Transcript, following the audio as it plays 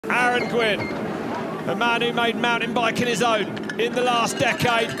Aaron Gwyn, a man who made mountain biking his own in the last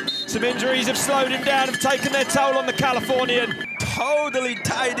decade. Some injuries have slowed him down, have taken their toll on the Californian. Totally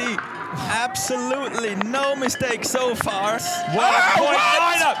tidy, absolutely no mistake so far. 1.9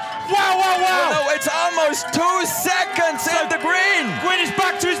 up. Wow. No, it's almost 2 seconds in the green. Gwyn is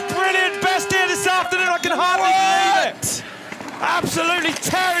back to his brilliant best here this afternoon. I can hardly believe it. Absolutely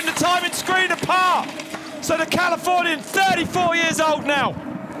tearing the timing screen apart. So the Californian, 34 years old now.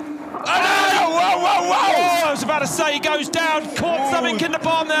 Whoa! Oh, I was about to say he goes down, caught something in the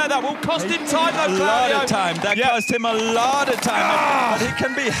bomb there. That will cost him time though, Claudio. A lot of time. That yep. cost him a lot of time. But he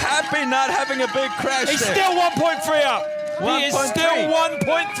can be happy not having a big crash. He's there. still 1.3 up. 1. He is still 1.3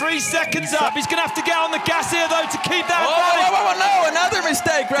 seconds up. He's going to have to get on the gas here though to keep that advantage. No, another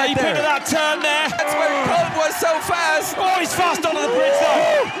mistake right Deep there. into that turn there. That's why Colt was so fast. Oh, he's fast onto the bridge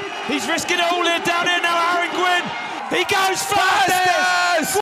though. He's risking it all here down here now, Aaron Gwyn. He goes fast.